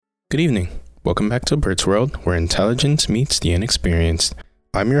Good evening. Welcome back to Bert's World, where intelligence meets the inexperienced.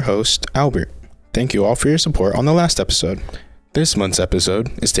 I'm your host, Albert. Thank you all for your support on the last episode. This month's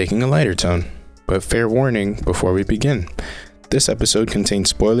episode is taking a lighter tone, but fair warning before we begin. This episode contains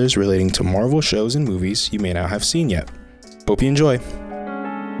spoilers relating to Marvel shows and movies you may not have seen yet. Hope you enjoy.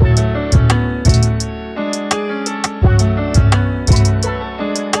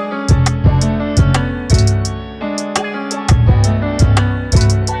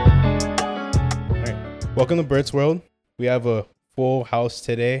 Welcome to Bert's World. We have a full house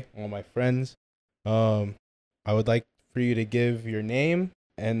today, all my friends. I would like for you to give your name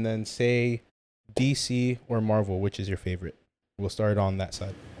and then say DC or Marvel, which is your favorite. We'll start on that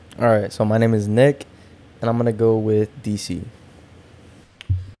side. All right, so my name is Nick, and I'm going to go with DC.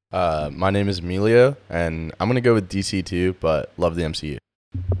 My name is Emilio, and I'm going to go with DC too, but love the MCU.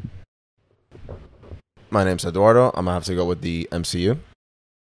 My name's Eduardo. I'm going to have to go with the MCU.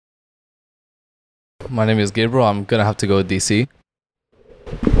 My name is Gabriel. I'm going to have to go with DC.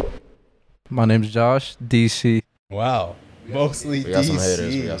 My name's Josh, DC. Wow. Mostly We got DC. some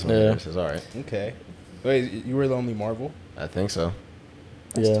haters. It's all right. Okay. Wait, you were the only Marvel? I think so.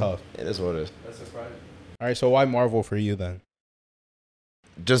 That's Yeah. tough. It is what it is. All right, so why Marvel for you then?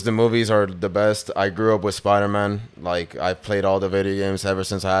 Just the movies are the best. I grew up with Spider-Man. Like, I played all the video games ever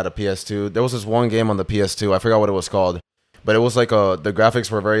since I had a PS2. There was this one game on the PS2. I forgot what it was called. But it was like the graphics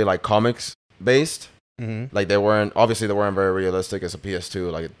were very like comics based. Mm-hmm. Like they weren't very realistic as a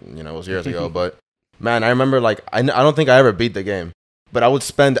PS2. Like, you know, it was years ago. But man, I remember like I don't think I ever beat the game, but I would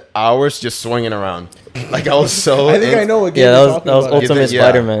spend hours just swinging around. Like I was so. I think I know what game Yeah, you're that talking was about. Ultimate Yeah.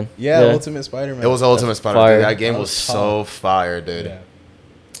 Spider-Man. Yeah, Ultimate Spider-Man. It was Ultimate Spider-Man. fire. Dude, that game That was was so fire, dude. Yeah.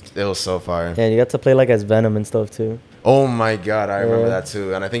 It was so fire. Yeah, you got to play like as Venom and stuff too. Oh my god, I remember Yeah. that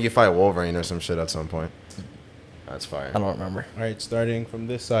too. And I think you fight Wolverine or some shit at some point. That's fire. I don't remember. All right, starting from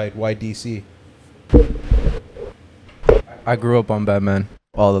this side, why DC? I grew up on Batman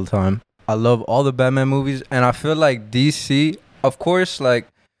all the time. I love all the Batman movies, and I feel like DC, of course, like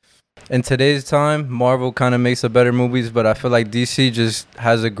in today's time, Marvel kind of makes the better movies, but I feel like DC just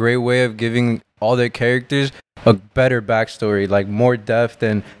has a great way of giving all their characters a better backstory, like more depth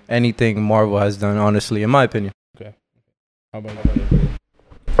than anything Marvel has done, honestly, in my opinion. How about you?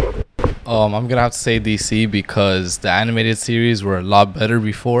 I'm going to have to say DC because the animated series were a lot better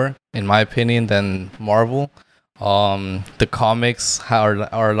before, in my opinion, than Marvel. The comics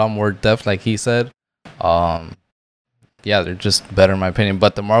are a lot more depth, like he said. Yeah, they're just better in my opinion.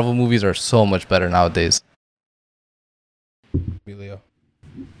 But the Marvel movies are so much better nowadays. Leo.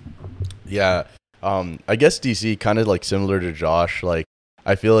 Yeah, I guess DC kind of like similar to Josh. Like,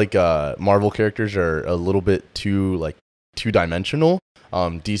 I feel like Marvel characters are a little bit too two-dimensional.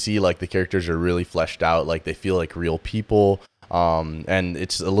 DC, like the characters are really fleshed out. Like they feel like real people. And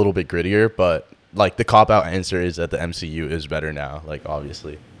it's a little bit grittier, but like the cop-out answer is that the MCU is better now. Like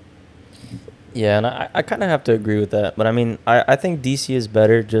obviously. Yeah, and I kind of have to agree with that. But I mean, I think DC is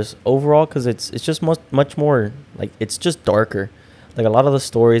better just overall because it's just much more, like, it's just darker. Like, a lot of the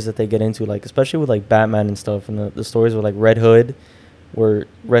stories that they get into, like, especially with, like, Batman and stuff, and the stories with, like, Red Hood, where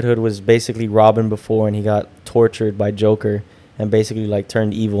Red Hood was basically Robin before and he got tortured by Joker and basically, like,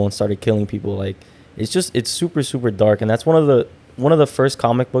 turned evil and started killing people. Like, it's super, super dark. And that's one of the first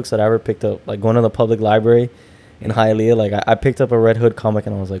comic books that I ever picked up, like, going to the public library in Hialeah. Like, I picked up a Red Hood comic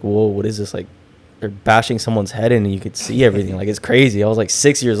and I was like, whoa, what is this? Like, they're bashing someone's head in and you could see everything. Like, it's crazy. I was like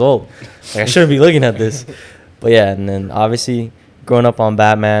 6 years old. Like, I shouldn't be looking at this. But yeah, and then obviously growing up on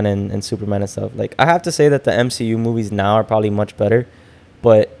Batman and Superman and stuff, like, I have to say that the MCU movies now are probably much better,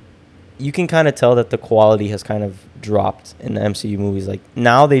 but you can kind of tell that the quality has kind of dropped in the MCU movies. Like,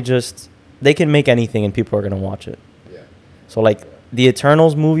 now they can make anything and people are going to watch it. Yeah. So, like, the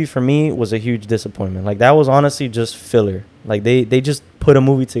Eternals movie for me was a huge disappointment. Like, that was honestly just filler. Like, they just put a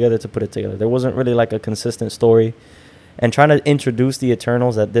movie together to put it together. There wasn't really, like, a consistent story. And trying to introduce the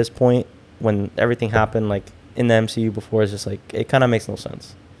Eternals at this point when everything happened, like, in the MCU before, is just, like, it kind of makes no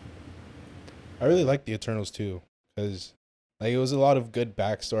sense. I really like the Eternals too, because like it was a lot of good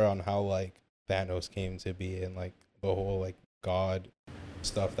backstory on how like Thanos came to be and like the whole like God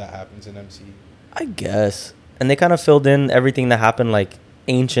stuff that happens in MCU. I guess. And they kind of filled in everything that happened, like,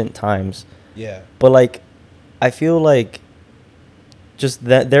 ancient times. Yeah. But, like, I feel like just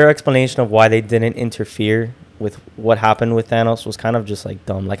that their explanation of why they didn't interfere with what happened with Thanos was kind of just, like,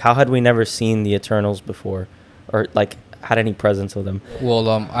 dumb. Like, how had we never seen the Eternals before? Or, like, had any presence of them? Well,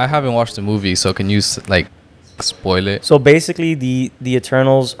 I haven't watched the movie, so can you, like, spoil it? So, basically, the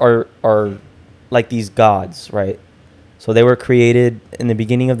Eternals are like these gods, right? So, they were created in the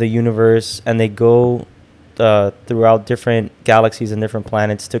beginning of the universe, and they go... throughout different galaxies and different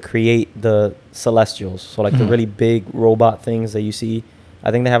planets to create the Celestials. So like the really big robot things that you see. I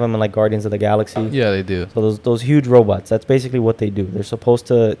think they have them in like Guardians of the Galaxy. Yeah, they do. So those huge robots, that's basically what they do. They're supposed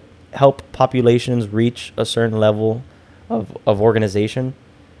to help populations reach a certain level of organization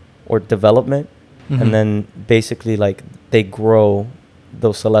or development. Mhm. And then basically like they grow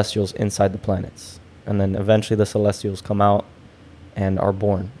those Celestials inside the planets. And then eventually the Celestials come out and are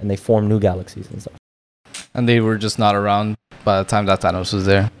born and they form new galaxies and stuff. And they were just not around by the time that Thanos was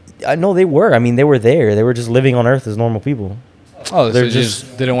there. I know they were. I mean, they were there. They were just living on Earth as normal people. Oh, so They're they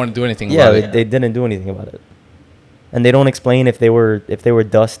just didn't want to do anything Yeah, about it. they didn't do anything about it. And they don't explain if they were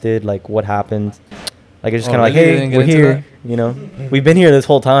dusted, like what happened. Like it's just Oh, kind of really? They like, didn't hey, get we're into here. You know, we've been here this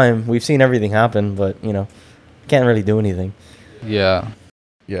whole time. We've seen everything happen, but you know, can't really do anything. Yeah.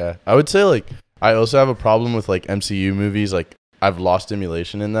 Yeah, I would say like I also have a problem with like MCU movies. Like I've lost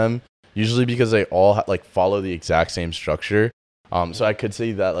stimulation in them, usually because they all like follow the exact same structure. So I could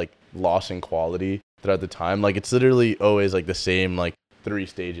say that like loss in quality throughout the time. Like it's literally always like the same like 3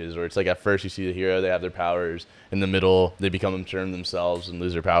 stages, where it's like at first you see the hero, they have their powers. In the middle, they become unsure of themselves and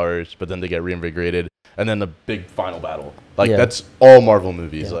lose their powers, but then they get reinvigorated. And then the big final battle. Like Yeah. that's all Marvel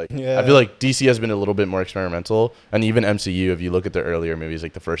movies. Yeah. Like Yeah. I feel like DC has been a little bit more experimental, and even MCU. If you look at the earlier movies,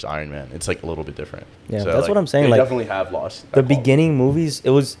 like the first Iron Man, it's like a little bit different. Yeah, So, that's like, what I'm saying. They Like definitely have lost that the quality. beginning movies,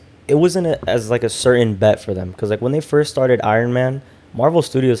 it wasn't as like a certain bet for them because like when they first started Iron Man, Marvel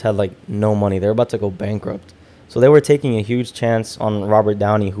Studios had like no money. They were about to go bankrupt, so they were taking a huge chance on Robert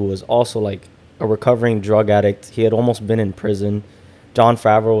Downey, who was also like a recovering drug addict. He had almost been in prison. Jon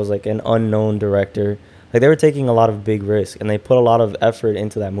Favreau was like an unknown director. Like they were taking a lot of big risks, and they put a lot of effort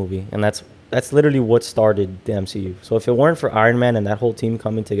into that movie, and that's literally what started the MCU. So if it weren't for Iron Man and that whole team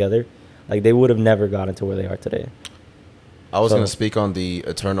coming together, like they would have never gotten to where they are today. I was So- going to speak on the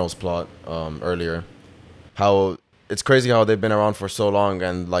Eternals plot earlier. How it's crazy how they've been around for so long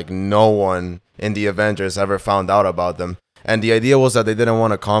and like no one in the Avengers ever found out about them. And the idea was that they didn't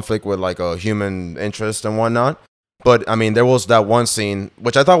want a conflict with like a human interest and whatnot. But I mean, there was that one scene,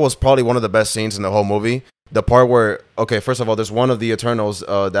 which I thought was probably one of the best scenes in the whole movie. The part where, okay, first of all, there's one of the Eternals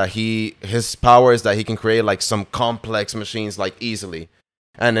that his power is that he can create like some complex machines like easily.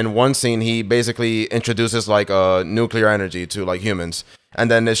 And in one scene, he basically introduces like nuclear energy to like humans. And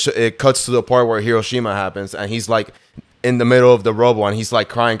then it cuts to the part where Hiroshima happens, and he's like in the middle of the rubble, and he's like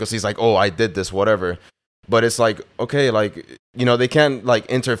crying because he's like, "Oh, I did this, whatever." But it's like, okay, like you know, they can't like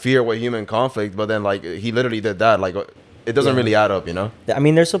interfere with human conflict, but then like he literally did that. Like it doesn't Yeah. really add up, you know. I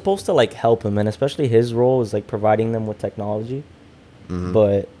mean, they're supposed to like help him, and especially his role is like providing them with technology. Mhm.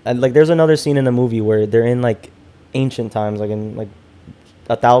 But and, like, there's another scene in the movie where they're in like ancient times, like in like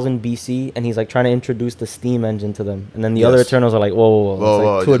 1000 BC, and he's like trying to introduce the steam engine to them, and then the other Yes. Eternals are like, whoa, whoa, whoa, Whoa, it's, like,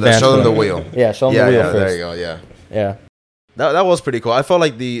 whoa, too advanced show for them the them. wheel. Yeah, show them Yeah, the wheel yeah, first. there you go. Yeah. Yeah, That was pretty cool. I felt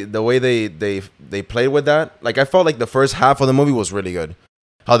like the way they played with that, like I felt like the first half of the movie was really good.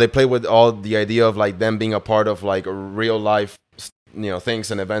 How they played with all the idea of like them being a part of like real life, you know,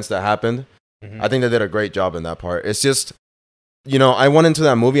 things and events that happened. I think they did a great job in that part. It's just, you know, I went into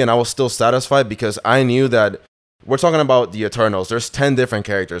that movie and I was still satisfied because I knew that we're talking about the Eternals. There's 10 different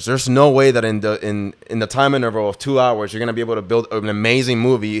characters. There's no way that in the time interval of 2 hours you're gonna be able to build an amazing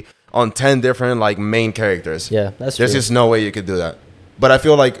movie on 10 different like main characters. yeah, that's There's true. just no way you could do that. But I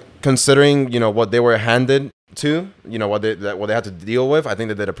feel like considering, you know, what they were handed to, you know, what they had to deal with, I think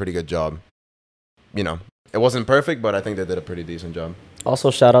they did a pretty good job. You know, it wasn't perfect, but I think they did a pretty decent job.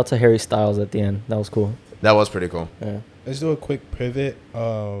 Also, shout out to Harry Styles at the end. That was cool. That was pretty cool. Yeah. Let's do a quick pivot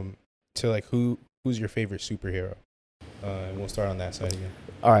to like who's your favorite superhero. And we'll start on that side again.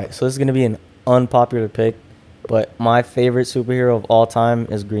 All right, so this is gonna be an unpopular pick, but my favorite superhero of all time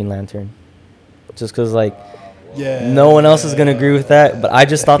is Green Lantern. Just because like no one else is gonna agree with that, but I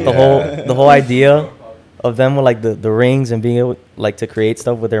just thought the whole idea of them with like the rings and being able like to create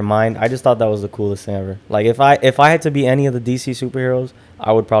stuff with their mind, I just thought that was the coolest thing ever. Like if I had to be any of the DC superheroes,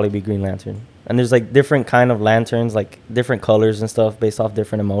 I would probably be Green Lantern. And there's like different kind of lanterns, like different colors and stuff based off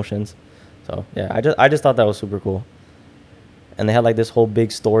different emotions. So yeah, I just thought that was super cool. And they had like this whole big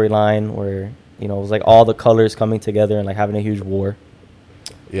storyline where, you know, it was like all the colors coming together and like having a huge war.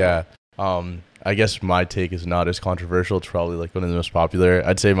 Yeah. I guess my take is not as controversial. It's probably like one of the most popular.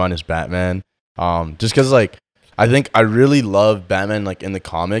 I'd say mine is Batman. Just because like I think I really love Batman like in the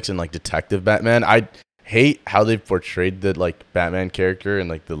comics and like Detective Batman. I hate how they've portrayed the like Batman character in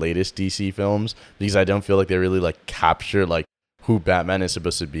like the latest DC films because I don't feel like they really like capture like who Batman is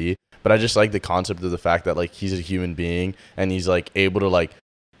supposed to be. But I just like the concept of the fact that like he's a human being and he's like able to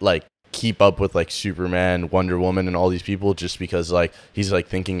like keep up with like Superman, Wonder Woman, and all these people just because like he's like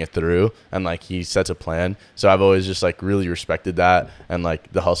thinking it through and like he sets a plan. So I've always just like really respected that and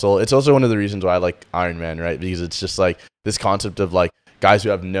like the hustle. It's also one of the reasons why I like Iron Man, right? Because it's just like this concept of like guys who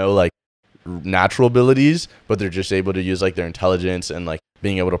have no like natural abilities, but they're just able to use like their intelligence and like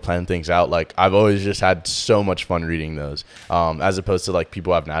being able to plan things out. Like I've always just had so much fun reading those, as opposed to like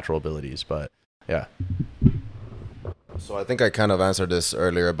people who have natural abilities. But yeah. So I think I kind of answered this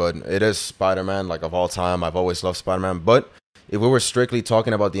earlier, but it is Spider-Man, like of all time. I've always loved Spider-Man. But if we were strictly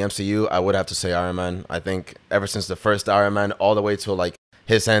talking about the MCU, I would have to say Iron Man. I think ever since the first Iron Man all the way to like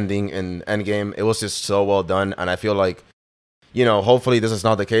his ending in Endgame, it was just so well done. And I feel like, you know, hopefully this is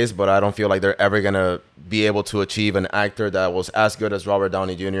not the case, but I don't feel like they're ever going to be able to achieve an actor that was as good as Robert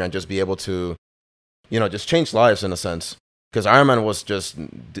Downey Jr. and just be able to, you know, just change lives in a sense. Because Iron Man was just,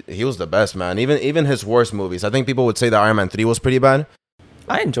 he was the best, man. Even his worst movies. I think people would say that Iron Man 3 was pretty bad.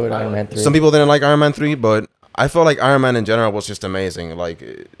 I enjoyed Iron Man 3. Some people didn't like Iron Man 3, but I felt like Iron Man in general was just amazing.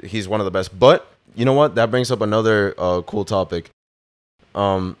 Like, he's one of the best. But, you know what? That brings up another cool topic.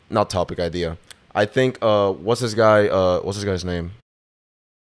 Not topic, idea. I think, what's this guy's name?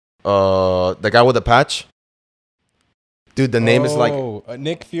 The guy with the patch? Dude, the name is like...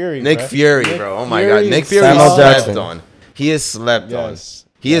 Nick Fury. Nick bro. Fury, Nick bro. Oh my Fury God. Nick is Fury is Samuel slept Jackson. on. He is slept on. Yes.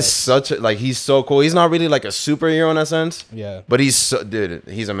 He is such a, like, he's so cool. He's not really like a superhero in a sense, Yeah. but he's so, dude,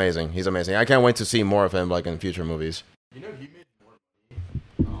 he's amazing. He's amazing. I can't wait to see more of him like in future movies. You know,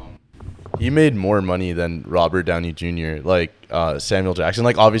 he made more money than Robert Downey Jr. Like Samuel Jackson.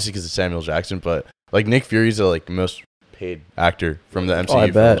 Like obviously because it's Samuel Jackson, but like Nick Fury's the like most paid actor from the MCU I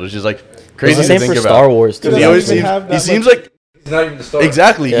bet. films, which is like It's crazy the to same think for about. Star Wars too. Because he Doesn't always even seems, have he that seems much- like He's not even the star.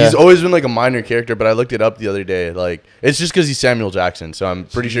 exactly. Yeah. He's always been like a minor character, but I looked it up the other day. Like it's just because he's Samuel Jackson, so I'm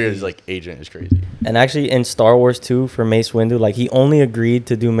pretty sure his like agent is crazy. And actually, in Star Wars 2 for Mace Windu, like he only agreed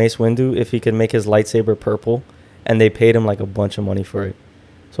to do Mace Windu if he could make his lightsaber purple, and they paid him like a bunch of money for it.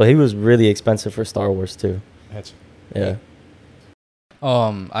 So he was really expensive for Star Wars too. That's Yeah.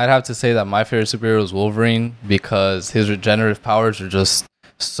 I'd have to say that my favorite superhero is Wolverine because his regenerative powers are just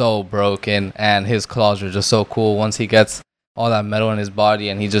so broken and his claws are just so cool. Once he gets all that metal in his body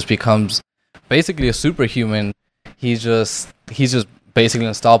and he just becomes basically a superhuman, he's just basically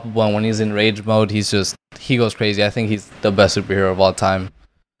unstoppable. And when he's in rage mode, he goes crazy. I think he's the best superhero of all time.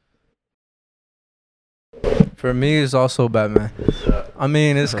 For me, it's also Batman. I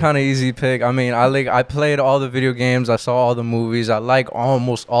mean, it's kind of easy pick. I mean, I played all the video games. I saw all the movies. I like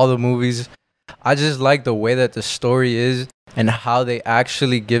almost all the movies. I just like the way that the story is and how they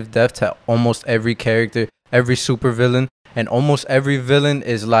actually give depth to almost every character, every supervillain, and almost every villain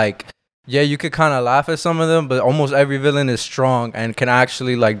is like, yeah, you could kind of laugh at some of them, but almost every villain is strong and can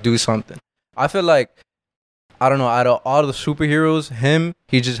actually like do something. I feel like, I don't know, out of all the superheroes,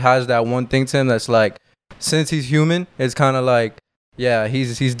 he just has that one thing to him that's like, since he's human, it's kind of like, yeah,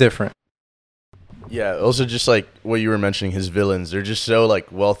 he's different. Yeah, also just like what you were mentioning, his villains, they're just so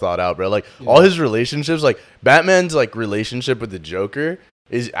like well thought out, bro. Like all his relationships, like Batman's like relationship with the Joker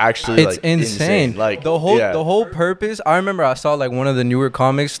is actually It's like insane. Like the whole purpose. I remember I saw like one of the newer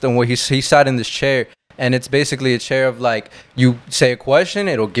comics, and where he sat in this chair, and it's basically a chair of like, you say a question,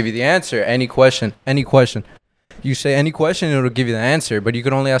 it'll give you the answer. Any question. You say any question, it'll give you the answer. But you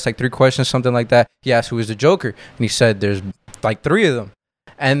can only ask like 3 questions, something like that. He asked who is the Joker, and he said there's like 3 of them.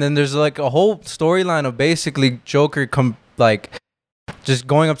 And then there's like a whole storyline of basically Joker just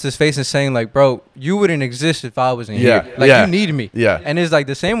going up to his face and saying like, bro, you wouldn't exist if I wasn't here. Like you need me. Yeah. And it's like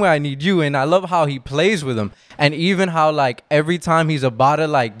the same way I need you. And I love how he plays with him. And even how like every time he's about to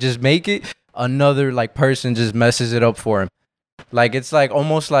like just make it, another like person just messes it up for him. Like it's like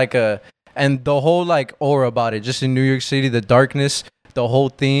almost like and the whole like aura about it, just in New York City, the darkness, the whole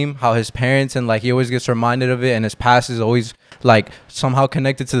theme, how his parents and like he always gets reminded of it, and his past is always like somehow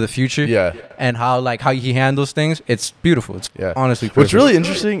connected to the future. Yeah. And how he handles things, it's beautiful. It's honestly perfect. What's really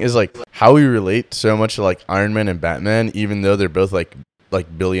interesting is like how we relate so much to like Iron Man and Batman, even though they're both like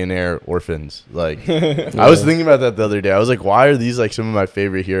billionaire orphans. Like I was thinking about that the other day. I was like, why are these like some of my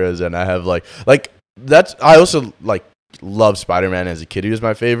favorite heroes? And I have like that's, I also like love Spider-Man as a kid. He was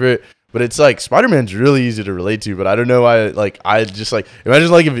my favorite. But it's like Spider-Man's really easy to relate to, but I don't know why. Like I just like imagine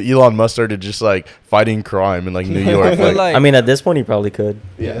like if Elon Musk started just like fighting crime in like New York. I mean, at this point, he probably could.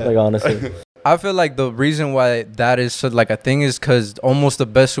 Yeah. Like honestly. I feel like the reason why that is so, like a thing is because almost the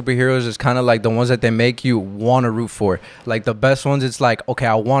best superheroes is kind of like the ones that they make you want to root for. Like the best ones, it's like, okay,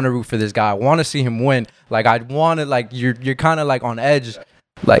 I want to root for this guy. I want to see him win. Like I want to, like you're kind of like on edge.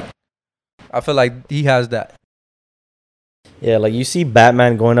 Like I feel like he has that. Yeah, like you see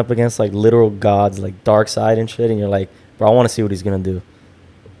Batman going up against like literal gods, like Darkseid and shit, and you're like, bro, I want to see what he's gonna do.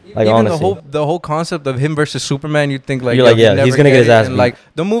 Like, even honestly. the whole concept of him versus Superman, you think like, You're yo, like, yeah, he'd he's never gonna get his it. ass And, beat. like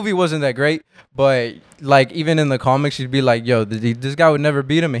the movie wasn't that great, but like even in the comics, you'd be like, yo, this guy would never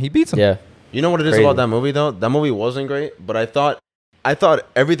beat him, and he beats him. Yeah. You know what it is Crazy. about that movie though? That movie wasn't great, but I thought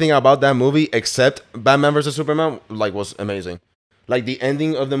everything about that movie except Batman vs Superman like was amazing. Like the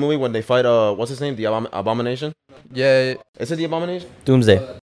ending of the movie when they fight what's his name? The Abomination? Yeah, Is it the Abomination? Doomsday.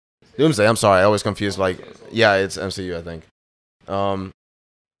 Doomsday. I'm sorry, I always confused. Like, yeah, it's MCU, I think.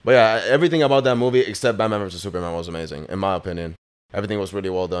 But yeah, everything about that movie except Batman vs Superman was amazing, in my opinion. Everything was really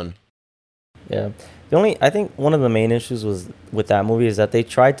well done. Yeah. I think one of the main issues was with that movie is that they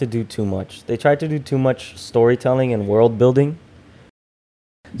tried to do too much. They tried to do too much storytelling and world building.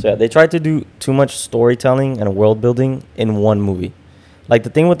 So yeah, they tried to do too much storytelling and world building in one movie. Like the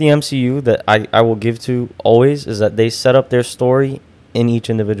thing with the MCU that I will give to always is that they set up their story in each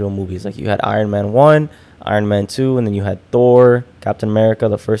individual movies. Like you had Iron Man 1, Iron Man 2, and then you had Thor, Captain America,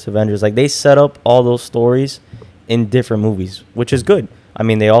 the first Avengers. Like they set up all those stories in different movies, which is good. I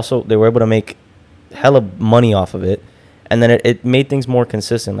mean, they were able to make hella money off of it, and then it made things more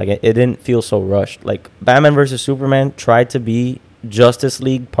consistent. Like it didn't feel so rushed. Like Batman vs Superman tried to be Justice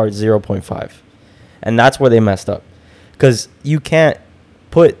League Part 0.5, and that's where they messed up, because you can't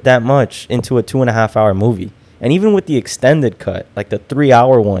put that much into a 2.5 hour movie. And even with the extended cut, like the 3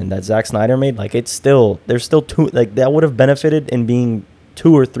 hour one that Zack Snyder made, like there's still two, like that would have benefited in being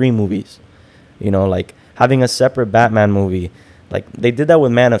 2 or 3 movies, like having a separate Batman movie. Like they did that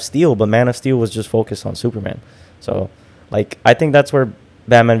with Man of Steel, but Man of Steel was just focused on Superman. So like I think that's where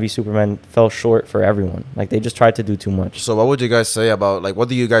Batman v Superman fell short for everyone. Like they just tried to do too much. So what would you guys say about, like, what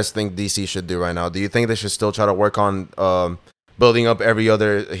do you guys think DC should do right now? Do you think they should still try to work on building up every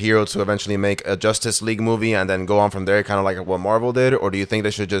other hero to eventually make a Justice League movie and then go on from there, kind of like what Marvel did? Or do you think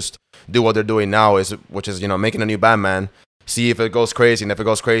they should just do what they're doing now, which is making a new Batman, see if it goes crazy, and if it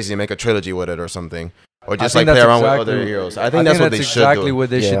goes crazy, make a trilogy with it or something? Or just like play around with other heroes. I think that's what they should do. Exactly what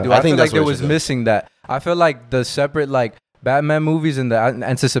they should do. I I think feel that's like there what they was should do. missing that. I feel like the separate like Batman movies and the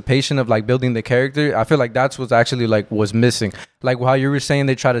anticipation of like building the character, I feel like that's what's actually like was missing. Like how you were saying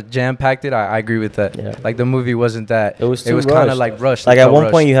they try to jam pack it. I agree with that. Yeah. Like the movie wasn't that. It was kind rushed. of like rushed. Like It at felt one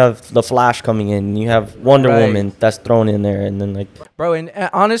rushed. point you have the Flash coming in, you have Wonder Right. Woman that's thrown in there, and then like Bro, and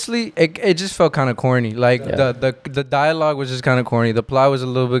honestly, it just felt kind of corny. Like Yeah. the dialogue was just kind of corny. The plot was a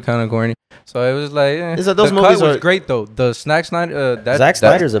little bit kind of corny. So it was like, Is that those the movies cut was are- great though. The Zack Snyder, Zack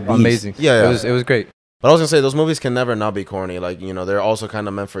Snyder's a beast. amazing. Yeah, yeah. It was great. But I was gonna say those movies can never not be corny. Like, they're also kind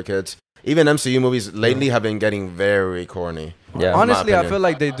of meant for kids. Even MCU movies lately have been getting very corny. yeah. my Honestly, I opinion. feel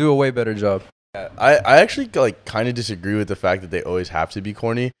like they do a way better job. I actually like kind of disagree with the fact that they always have to be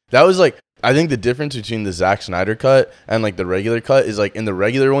corny. That was like, I think the difference between the Zack Snyder cut and like the regular cut is like in the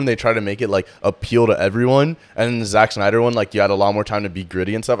regular one they try to make it like appeal to everyone, and in the Zack Snyder one like you had a lot more time to be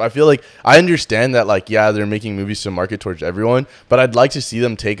gritty and stuff. I feel like I understand that like yeah they're making movies to market towards everyone, but I'd like to see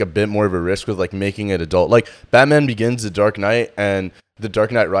them take a bit more of a risk with like making it adult. Like Batman Begins, The Dark Knight, and The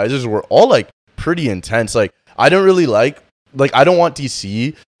Dark Knight Rises were all like pretty intense. Like I don't really like I don't want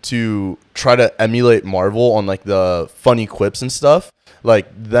DC to try to emulate Marvel on like the funny quips and stuff, like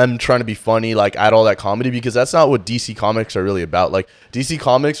them trying to be funny, like add all that comedy, because that's not what DC Comics are really about. Like DC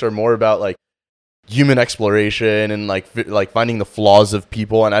Comics are more about like human exploration and like finding the flaws of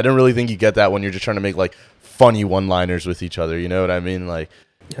people, and I don't really think you get that when you're just trying to make like funny one-liners with each other, you know what I mean? Like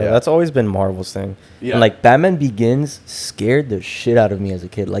Yeah, that's always been Marvel's thing. Yeah. And like Batman Begins scared the shit out of me as a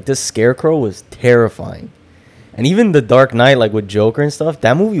kid. Like this Scarecrow was terrifying. And even The Dark Knight, like with Joker and stuff,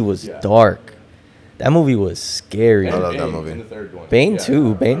 that movie was dark. That movie was scary. I love that movie. Bane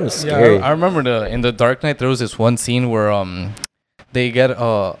too. Bane was Yeah, scary. I remember in the Dark Knight there was this one scene where they get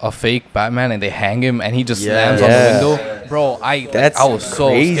a fake Batman and they hang him and he just slams Yeah. on the window. Bro, I was so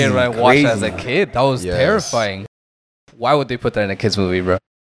crazy, scared when I watched it as a crazy. kid. That was Yes. terrifying. Why would they put that in a kids movie, bro?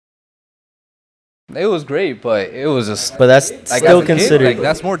 It was great, but it was just But that's like, still as a kid, considered. like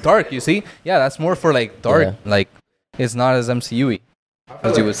that's more dark. You see? Yeah, that's more for like dark. Yeah. Like it's not as MCU-y,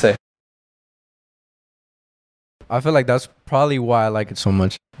 as you would say. I feel like that's probably why I like it so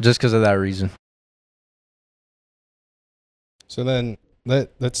much, just because of that reason. So then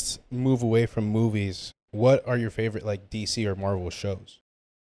let's move away from movies. What are your favorite like DC or Marvel shows?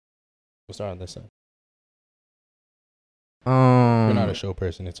 We'll start on this side. You're not a show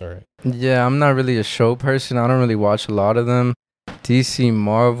person. It's all right. Yeah, I'm not really a show person. I don't really watch a lot of them. DC,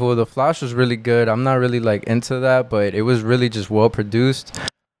 Marvel, The Flash was really good. I'm not really like into that, but it was really just well produced.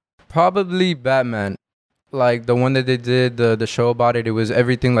 Probably Batman. Like the one that they did, the show about it, it was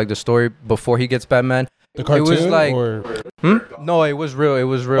everything like the story before he gets Batman. The cartoon was like- or No, it was real. It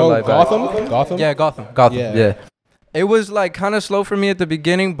was real life. Gotham? Gotham? Yeah, Gotham. Yeah. Yeah. It was like kind of slow for me at the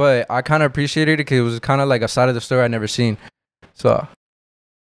beginning, but I kind of appreciated it because it was kind of like a side of the story I'd never seen. So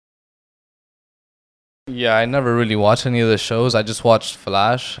Yeah, I never really watched any of the shows. I just watched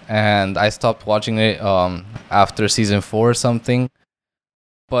Flash, and I stopped watching it after season 4 or something.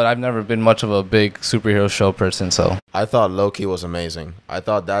 But I've never been much of a big superhero show person, so. I thought Loki was amazing. I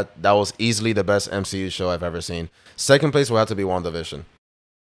thought that was easily the best MCU show I've ever seen. Second place will have to be WandaVision.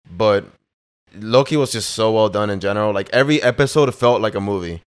 But Loki was just so well done in general. Like, every episode felt like a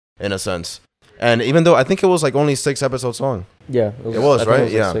movie, in a sense. And even though I think it was like only 6 episodes long. Yeah, It was, I think right? It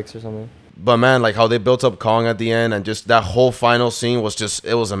was like Yeah. 6 or something. But man, like how they built up Kong at the end and just that whole final scene was just,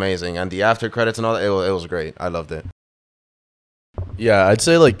 it was amazing. And the after credits and all that, it was great. I loved it. Yeah, I'd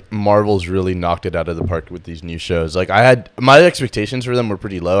say like Marvel's really knocked it out of the park with these new shows. Like I had my expectations for them were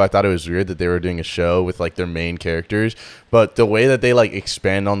pretty low. I thought it was weird that they were doing a show with like their main characters, but the way that they like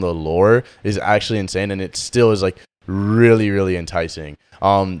expand on the lore is actually insane, and it still is like really enticing.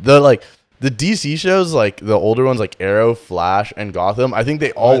 The DC shows, like the older ones like Arrow, Flash, and Gotham, I think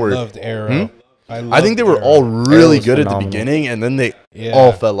they all were. loved Arrow. I think they were Arrow. all really Arrow's good at the phenomenal. beginning, and then they Yeah.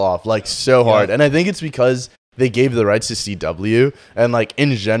 all fell off like so hard. Yeah. And I think it's because they gave the rights to CW, and like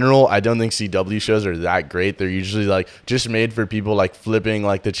in general, I don't think CW shows are that great. They're usually like just made for people like flipping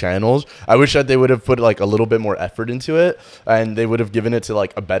like the channels. I wish that they would have put like a little bit more effort into it, and they would have given it to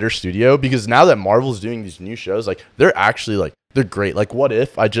like a better studio, because now that Marvel's doing these new shows, like they're actually like they're great. Like What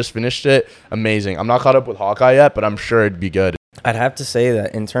If? I just finished it. Amazing. I'm not caught up with Hawkeye yet, but I'm sure it'd be good. I'd have to say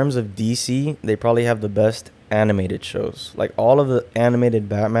that in terms of DC, they probably have the best animated shows. Like all of the animated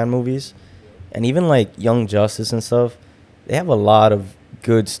Batman movies, and even like Young Justice and stuff, they have a lot of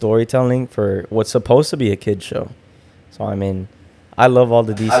good storytelling for what's supposed to be a kid show. So I mean, I love all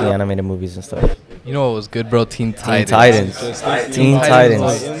the DC animated movies and stuff. You know what was good, bro? Teen Teen Titans. Titans. Teen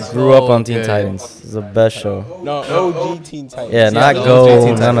Titans. Grew up on Teen good. Titans. It's the best show. No, OG Teen Titans. Yeah, not the Go, OG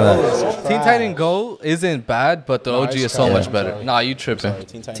Teen none of that. Teen Titan Go isn't bad, but the OG is so trash. much better. Nah, you tripping.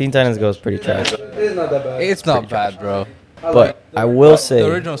 Teen Titans Go is pretty trash. It's not bad, bro. But I will say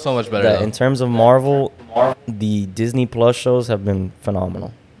The original is so much better. that though. in terms of Marvel, the Disney Plus shows have been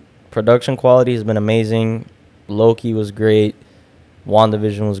phenomenal. Production quality has been amazing. Loki was great.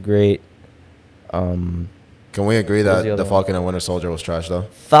 WandaVision was great. Can we agree What was that the the other Falcon and Winter Soldier was trash though?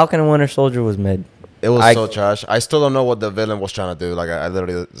 Falcon and Winter Soldier was mid. It was I- so trash. I still don't know what the villain was trying to do. Like I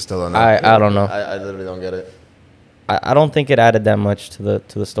literally still don't know. I don't know. I literally don't get it. I don't think it added that much to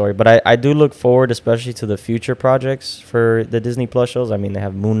the story, but I do look forward, especially to the future projects for the Disney Plus shows. I mean, they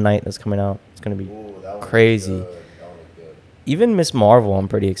have Moon Knight that's coming out. It's gonna be crazy. Even Miss Marvel, I'm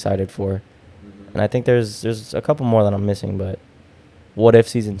pretty excited for, and I think there's a couple more that I'm missing. But What If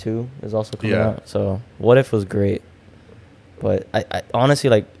season 2 is also coming Yeah. out. So What If was great, but I honestly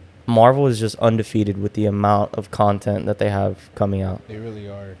like Marvel is just undefeated with the amount of content that they have coming out. They really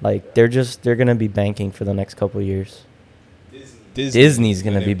are. Like they're gonna be banking for the next couple of years. Disney's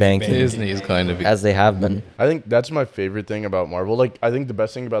gonna be banking. Disney is going to be. As they have been. I think that's my favorite thing about Marvel. Like, I think the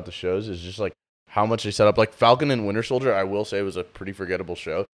best thing about the shows is just like how much they set up. Like Falcon and Winter Soldier, I will say was a pretty forgettable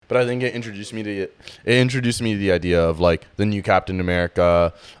show, but I think it introduced me to the idea of like the new Captain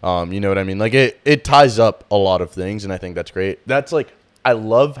America. You know what I mean? Like it ties up a lot of things, and I think that's great. That's like I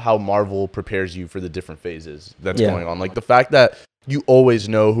love how Marvel prepares you for the different phases that's Yeah. going on. Like the fact that you always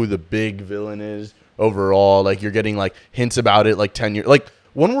know who the big villain is overall. Like you're getting like hints about it like 10 years. Like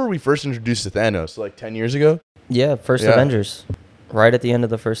when were we first introduced to Thanos? Like 10 years ago? Yeah, first Yeah. Avengers. Right at the end of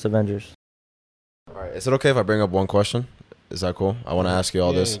the first Avengers. All right. Is it okay if I bring up one question? Is that cool? I want to ask you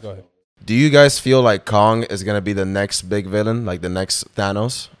all this. Go ahead. Do you guys feel like Kong is gonna be the next big villain, like the next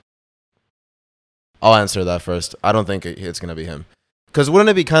Thanos? I'll answer that first. I don't think it's gonna be him. Because wouldn't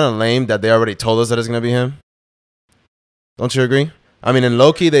it be kind of lame that they already told us that it's gonna be him? Don't you agree? I mean, in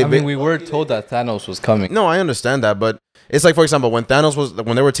Loki, they I mean, we were told that Thanos was coming. no, I understand that, but it's like, for example, when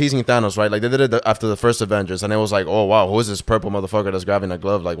they were teasing Thanos, right? Like they did it after the first Avengers, and it was like, oh wow, who is this purple motherfucker that's grabbing a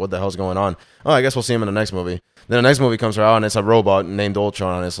glove? Like, what the hell's going on? Oh, I guess we'll see him in the next movie. Then the next movie comes out, and it's a robot named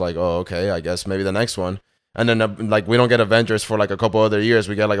Ultron, and it's like, oh, okay, I guess maybe the next one. And then like we don't get Avengers for like a couple other years.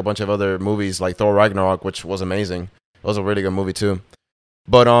 We get like a bunch of other movies, like Thor Ragnarok, which was amazing. It was a really good movie too.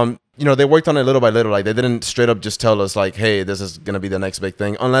 But you know, they worked on it little by little. Like they didn't straight up just tell us like, hey, this is gonna be the next big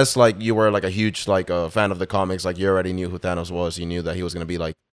thing. Unless like you were like a huge like fan of the comics, like you already knew who Thanos was. You knew that he was gonna be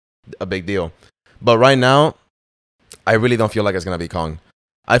like a big deal. But right now, I really don't feel like it's gonna be Kong.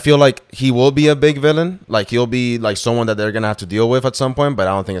 I feel like he will be a big villain. Like he'll be like someone that they're gonna have to deal with at some point. But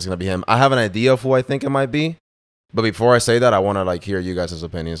I don't think it's gonna be him. I have an idea of who I think it might be. But before I say that, I want to like hear you guys'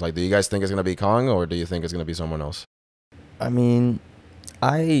 opinions. Like, do you guys think it's gonna be Kong, or do you think it's gonna be someone else? I mean,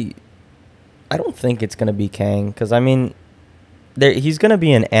 I I don't think it's gonna be Kang, because I mean, he's gonna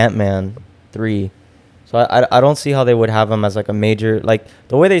be in Ant-Man 3, so I don't see how they would have him as like a major, like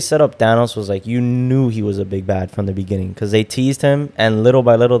the way they set up Thanos was like you knew he was a big bad from the beginning, because they teased him and little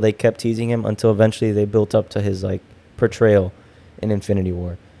by little they kept teasing him until eventually they built up to his like portrayal in Infinity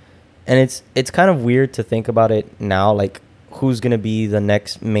War. And it's kind of weird to think about it now, like who's gonna be the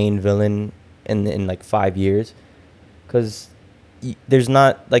next main villain in like 5 years, because there's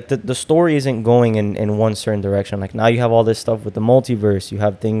not like the story isn't going in one certain direction. Like now you have all this stuff with the multiverse, you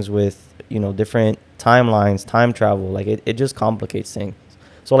have things with, you know, different timelines, time travel, like it just complicates things.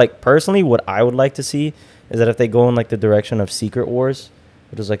 So like personally what I would like to see is that if they go in like the direction of Secret Wars,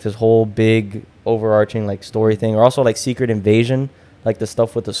 which is like this whole big overarching like story thing, or also like Secret Invasion, like the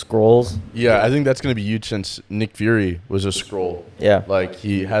stuff with the Skrulls. Yeah, I think that's gonna be huge since Nick Fury was a Skrull. Yeah, Like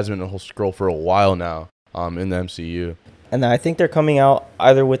he has been a whole Skrull for a while now, in the MCU. and I think they're coming out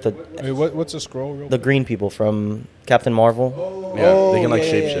either with Wait, what's a scroll? Real the green people from Captain Marvel. Yeah, they can like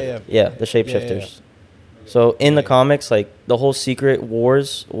shapeshift. Yeah, the shapeshifters. So in the comics, like the whole Secret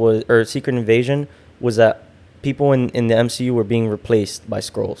Wars or Secret Invasion was that people in the MCU were being replaced by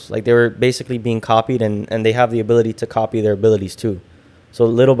Skrulls. Like they were basically being copied, and they have the ability to copy their abilities too. So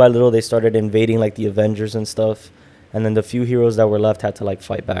little by little they started invading like the Avengers and stuff, and then the few heroes that were left had to like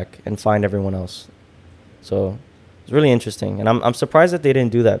fight back and find everyone else. So it's really interesting, and I'm surprised that they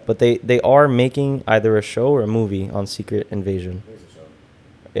didn't do that. But they are making either a show or a movie on Secret Invasion.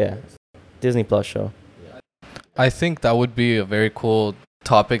 Yeah, Disney Plus show. I think that would be a very cool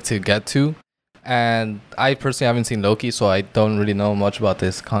topic to get to. And I personally haven't seen Loki, so I don't really know much about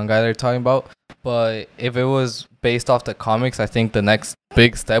this Kong guy they're talking about. But if it was based off the comics, I think the next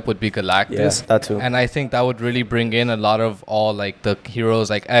big step would be Galactus. Yeah, that too. And I think that would really bring in a lot of all like the heroes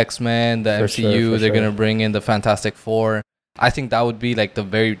like X-Men, the For MCU. sure, for They're going to sure. bring in the Fantastic Four. I think that would be like the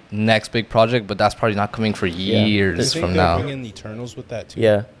very next big project, but that's probably not coming for years from now. Bring in the Eternals with that too.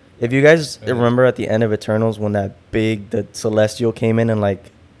 Yeah. If you guys remember at the end of Eternals when that the Celestial came in and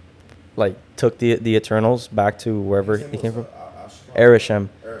like took the Eternals back to wherever he came from, Arishem.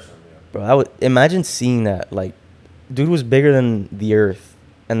 Bro, I would imagine seeing that. Like, dude was bigger than the Earth,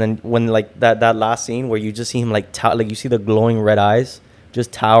 and then when like that last scene where you just see him like you see the glowing red eyes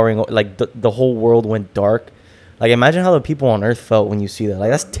just towering, like the whole world went dark. Like, imagine how the people on Earth felt when you see that. Like,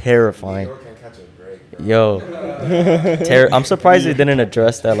 that's terrifying. Yo, I'm surprised they didn't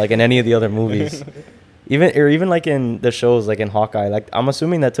address that like in any of the other movies, even like in the shows, like in Hawkeye. Like, I'm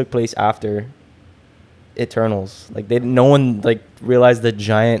assuming that took place after Eternals. Like, no one like realized the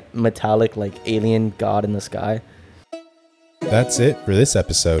giant metallic like alien god in the sky. That's it for this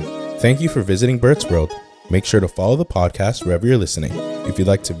episode. Thank you for visiting Bert's World. Make sure to follow the podcast wherever you're listening. If you'd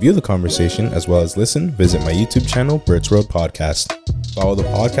like to view the conversation as well as listen, visit my YouTube channel, Bert's World Podcast. Follow the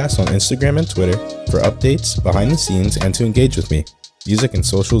podcast on Instagram and Twitter for updates, behind the scenes, and to engage with me. Music and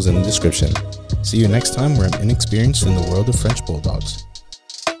socials in the description. See you next time where I'm inexperienced in the world of French Bulldogs.